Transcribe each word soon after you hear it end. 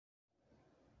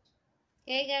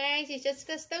Hey guys, it's just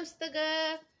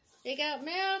Gustavstaga. We got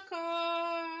mail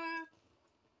call.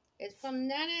 It's from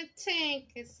Nana Tink.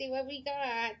 Let's see what we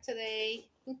got today.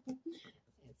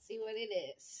 Let's see what it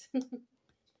is.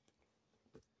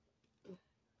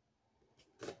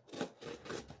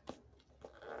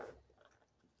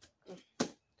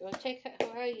 Go check her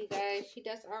out, you guys. She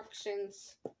does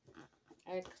auctions.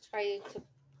 I try to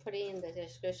put it in the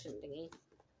description thingy.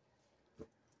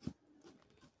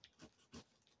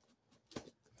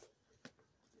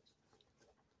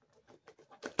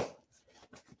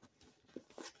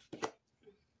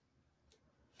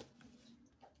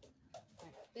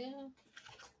 Right there.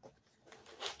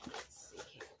 Let's see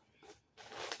here.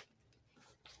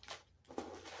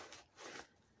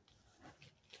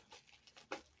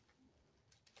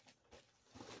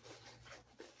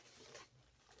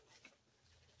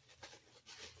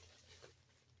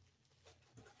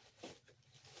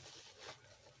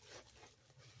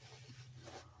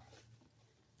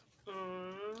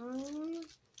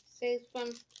 Says from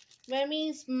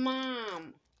Remy's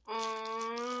mom.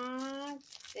 Aww.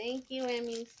 Thank you,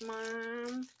 Remy's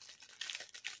mom.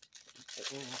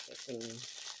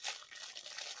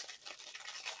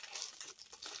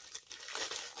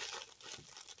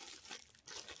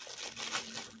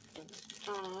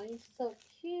 Aw, he's so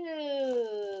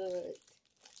cute.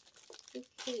 So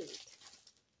cute.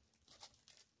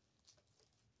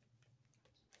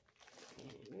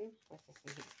 And what's this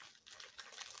in here?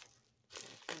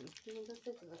 This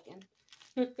is looking.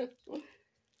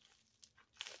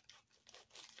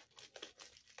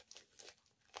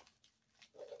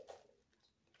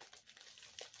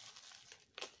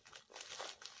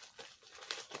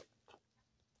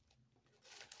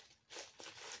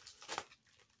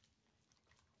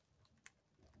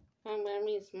 From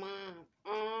Remy's mom.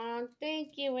 Oh,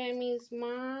 thank you, Remy's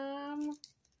mom.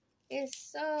 It's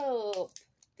soap.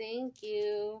 Thank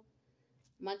you.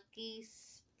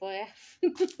 Monkey's breath.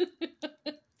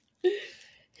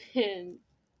 And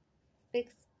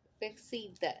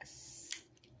Fixie dust.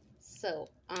 So,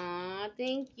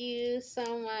 thank you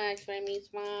so much, Remy's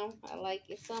mom. I like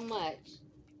you so much.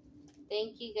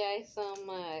 Thank you guys so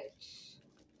much.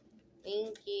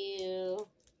 Thank you.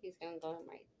 He's gonna go in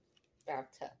my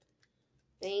bathtub.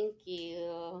 Thank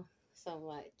you so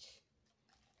much.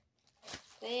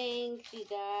 Thanks, you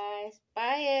guys.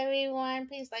 Bye, everyone.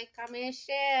 Please like, comment, and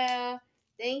share.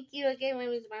 Thank you again,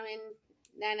 Remy's mom and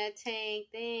Nana Tink.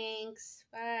 Thanks.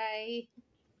 Bye.